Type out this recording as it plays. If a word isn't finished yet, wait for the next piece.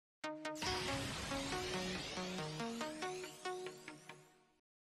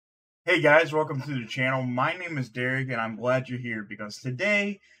Hey guys, welcome to the channel. My name is Derek and I'm glad you're here because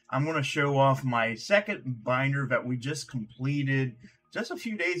today I'm going to show off my second binder that we just completed just a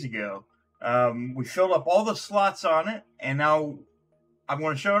few days ago. We filled up all the slots on it and now I'm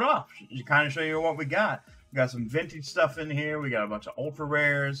going to show it off. Kind of show you what we got. We got some vintage stuff in here. We got a bunch of ultra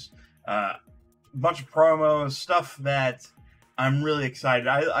rares, a bunch of promos, stuff that I'm really excited.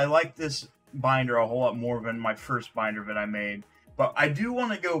 I like this binder a whole lot more than my first binder that I made. But I do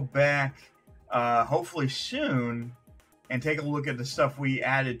want to go back, hopefully soon, and take a look at the stuff we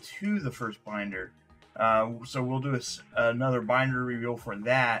added to the first binder. So we'll do another binder reveal for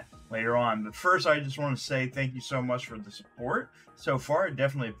that later on. But first, I just want to say thank you so much for the support so far. I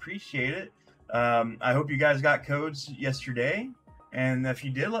definitely appreciate it. I hope you guys got codes yesterday. And if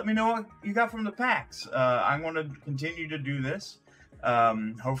you did, let me know what you got from the packs. I'm going to continue to do this.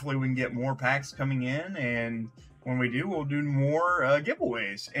 Hopefully we can get more packs coming in, and when we do, we'll do more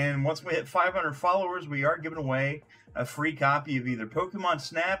giveaways. And once we hit 500 followers, we are giving away a free copy of either Pokemon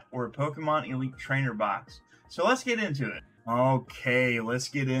Snap or a Pokemon Elite Trainer box. So let's get into it. Okay, let's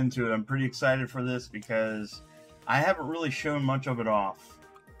get into it. I'm pretty excited for this because I haven't really shown much of it off.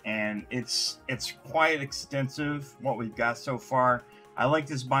 And it's quite extensive, what we've got so far. I like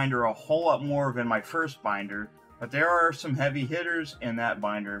this binder a whole lot more than my first binder, but there are some heavy hitters in that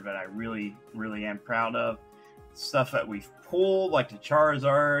binder that I really, really am proud of. Stuff that we've pulled, like the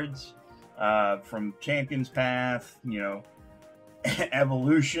Charizards from Champions Path, you know,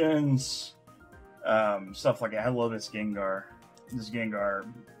 evolutions, stuff like that. I love this Gengar. This Gengar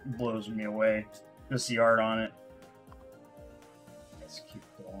blows me away. Just the art on it. Let's keep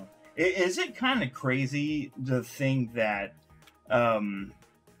going. Is it kind of crazy to think that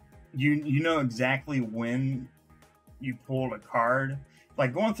you know exactly when you pulled a card?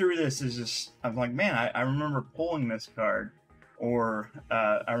 Like, going through this is just, I'm like, man, I remember pulling this card, or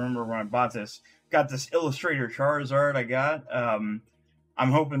I remember when I bought this. Got this Illustrator Charizard I got. I'm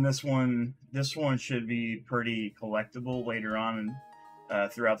hoping this one should be pretty collectible later on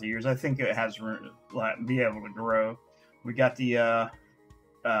throughout the years. I think it has room to be able to grow. We got the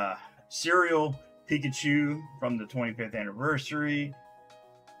Serial Pikachu from the 25th anniversary.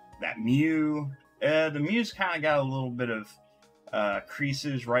 That Mew. The Mew's kind of got a little bit of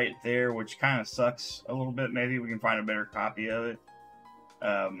creases right there, which kind of sucks a little bit. Maybe we can find a better copy of it.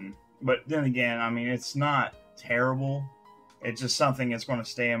 But then again, I mean, it's not terrible. It's just something that's going to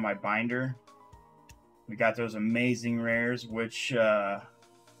stay in my binder. We got those amazing rares, which, yeah.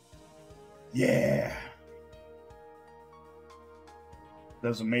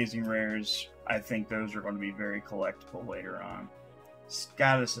 Those amazing rares, I think those are going to be very collectible later on.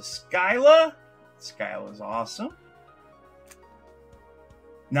 Got us a Skyla. Skyla's awesome.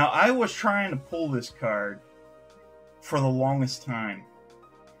 Now, I was trying to pull this card for the longest time.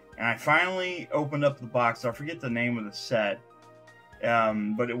 And I finally opened up the box. I forget the name of the set.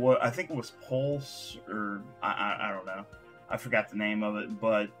 But it was, I think it was Pulse, or I don't know. I forgot the name of it.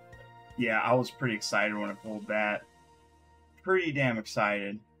 But yeah, I was pretty excited when I pulled that. Pretty damn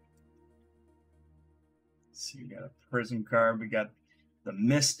excited. Let's see, we got a Prism card. We got the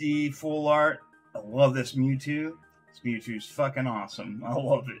Misty full art. I love this Mewtwo. This Mewtwo's fucking awesome. I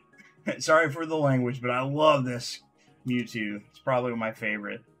love it. Sorry for the language, but I love this Mewtwo. It's probably my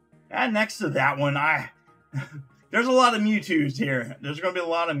favorite. And next to that one, there's a lot of Mewtwo's here. There's going to be a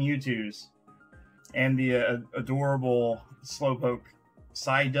lot of Mewtwo's. And the adorable Slowpoke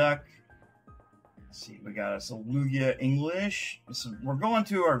Psyduck. Let's see, we got us a Lugia English. So we're going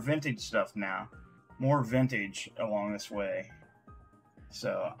to our vintage stuff now. More vintage along this way.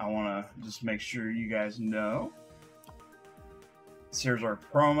 So I want to just make sure you guys know. Here's our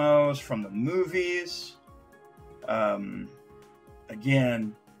promos from the movies. Again,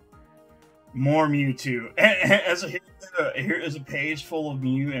 more Mewtwo. Here is a page full of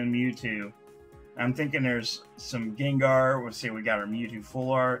Mew and Mewtwo. I'm thinking there's some Gengar. Let's see, we got our Mewtwo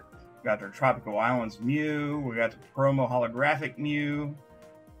full art. We got our Tropical Islands Mew. We got the promo holographic Mew.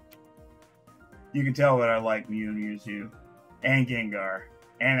 You can tell that I like Mew and Mewtwo. And Gengar.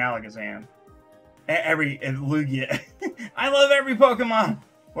 And Alakazam. And Lugia. I love every Pokemon.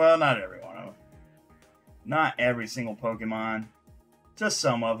 Well, not every one of them. Not every single Pokemon. Just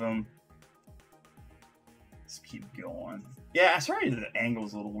some of them. Let's keep going. Yeah, sorry the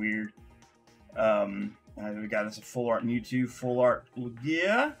angle's a little weird. We got us a full art Mewtwo, full art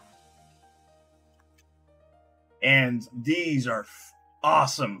Lugia. And these are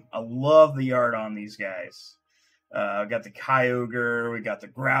awesome. I love the art on these guys. We got the Kyogre, we got the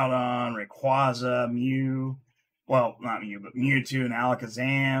Groudon, Rayquaza, Mew. Well, not Mew, but Mewtwo and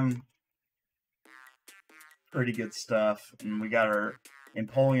Alakazam. Pretty good stuff. And we got our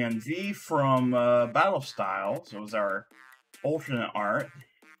Empoleon V from Battle Styles. It was our alternate art.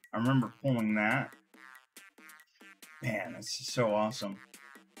 I remember pulling that. Man, it's so awesome.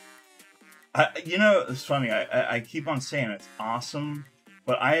 You know, it's funny. I keep on saying it's awesome,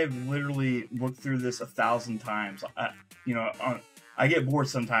 but I have literally looked through this 1,000 times. You know, I get bored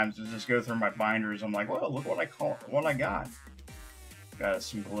sometimes to just go through my binders. I'm like, well, look what I got. Got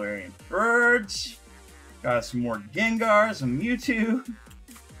some Galarian Birds. Got some more Gengars and Mewtwo.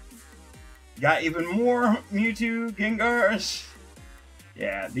 Got even more Mewtwo, Gengars.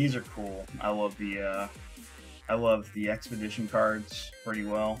 Yeah, these are cool. I love the expedition cards pretty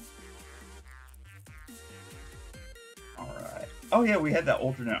well. Alright. Oh yeah, we had that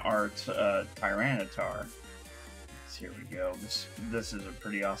alternate art Tyranitar. So here we go. This is a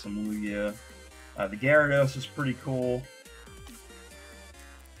pretty awesome Lugia. The Gyarados is pretty cool.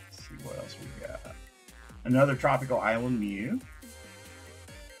 Let's see what else we got. Another Tropical Island Mew.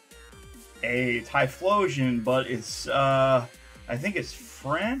 A Typhlosion, but it's I think it's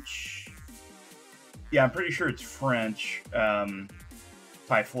French. Yeah, I'm pretty sure it's French.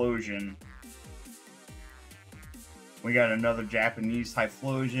 Typhlosion. We got another Japanese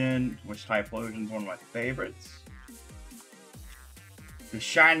Typhlosion, which Typhlosion is one of my favorites. The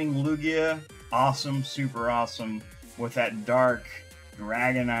Shining Lugia, awesome, super awesome, with that dark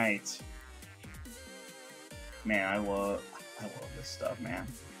Dragonite. Man, I love this stuff, man.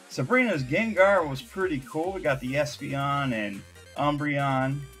 Sabrina's Gengar was pretty cool. We got the Espeon and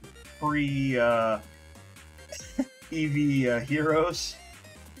Umbreon pre EV Heroes.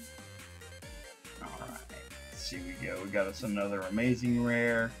 Alright, let's see we go. We got us another amazing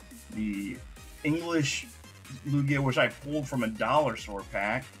rare. The English Lugia, which I pulled from a dollar store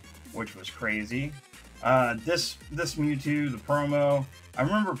pack, which was crazy. This Mewtwo, the promo, I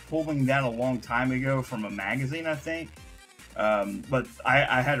remember pulling that a long time ago from a magazine, I think. But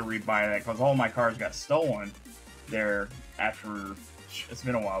I had to rebuy that because all my cards got stolen there after. It's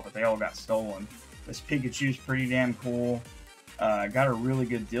been a while, but they all got stolen. This Pikachu's pretty damn cool. Got a really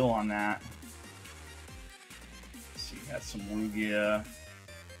good deal on that. Let's see, got some Lugia.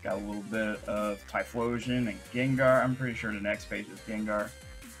 Got a little bit of Typhlosion and Gengar. I'm pretty sure the next page is Gengar.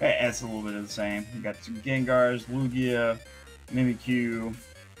 It's a little bit of the same. We got some Gengars, Lugia, Mimikyu,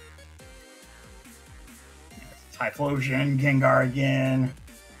 Typhlosion, Gengar again.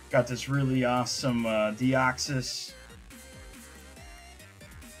 Got this really awesome Deoxys.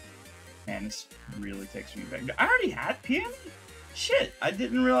 Man, this really takes me back. I already had Peony? Shit, I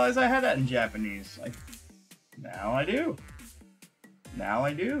didn't realize I had that in Japanese. Like, now I do. Now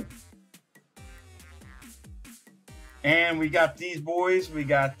I do. And we got these boys. We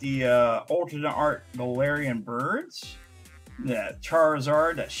got the alternate art Galarian Birds. The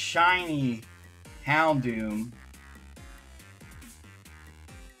Charizard, a shiny Houndoom.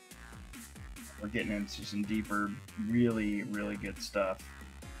 We're getting into some deeper, really, really good stuff.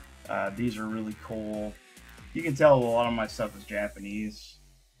 These are really cool. You can tell a lot of my stuff is Japanese.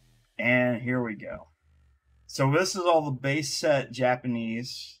 And here we go. So this is all the base set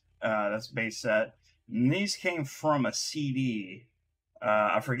Japanese. That's base set. And these came from a CD.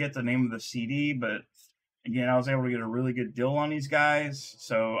 I forget the name of the CD, but again, I was able to get a really good deal on these guys.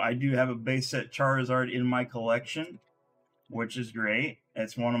 So I do have a base set Charizard in my collection, which is great.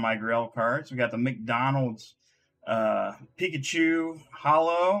 It's one of my Grail cards. We got the McDonald's Pikachu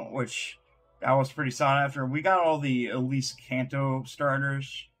Holo, which that was pretty sought after. We got all the Elise Kanto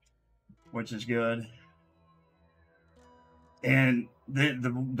starters, which is good. And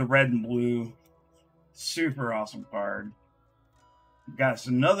the red and blue, super awesome card. Got us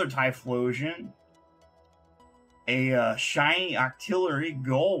another Typhlosion, a shiny Octillery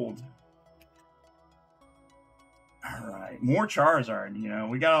Gold. All right, more Charizard. You know,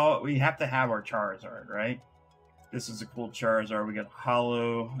 we have to have our Charizard, right? This is a cool Charizard. We got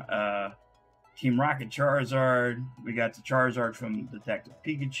Holo, Team Rocket Charizard. We got the Charizard from Detective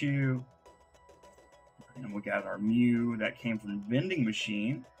Pikachu. And we got our Mew that came from Vending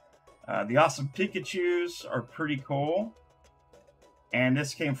Machine. The awesome Pikachus are pretty cool. And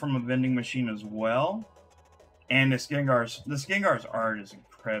this came from a vending machine as well. And this Gengar's art is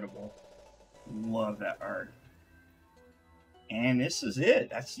incredible. Love that art. And this is it.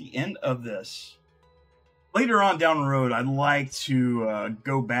 That's the end of this. Later on down the road, I'd like to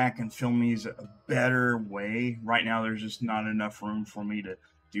go back and film these a better way. Right now, there's just not enough room for me to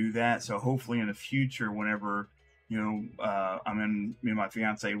do that. So hopefully in the future, whenever, you know, me and my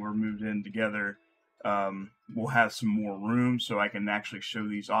fiance, we're moved in together, we'll have some more room so I can actually show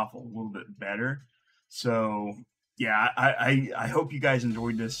these off a little bit better. So yeah, I hope you guys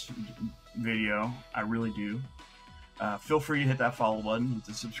enjoyed this video. I really do. Feel free to hit that follow button, hit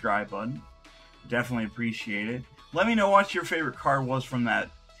the subscribe button. Definitely appreciate it. Let me know what your favorite card was from that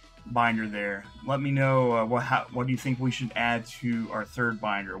binder there. Let me know what do you think we should add to our third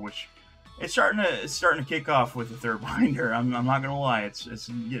binder, which it's starting to kick off with the third binder. I'm not gonna lie, it's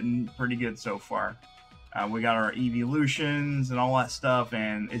getting pretty good so far. We got our evolutions and all that stuff,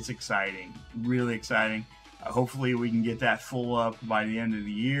 and it's exciting, really exciting. Hopefully we can get that full up by the end of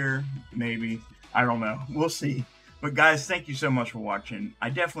the year, maybe. I don't know, we'll see. But guys, thank you so much for watching. I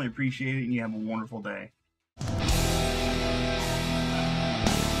definitely appreciate it, and you have a wonderful day.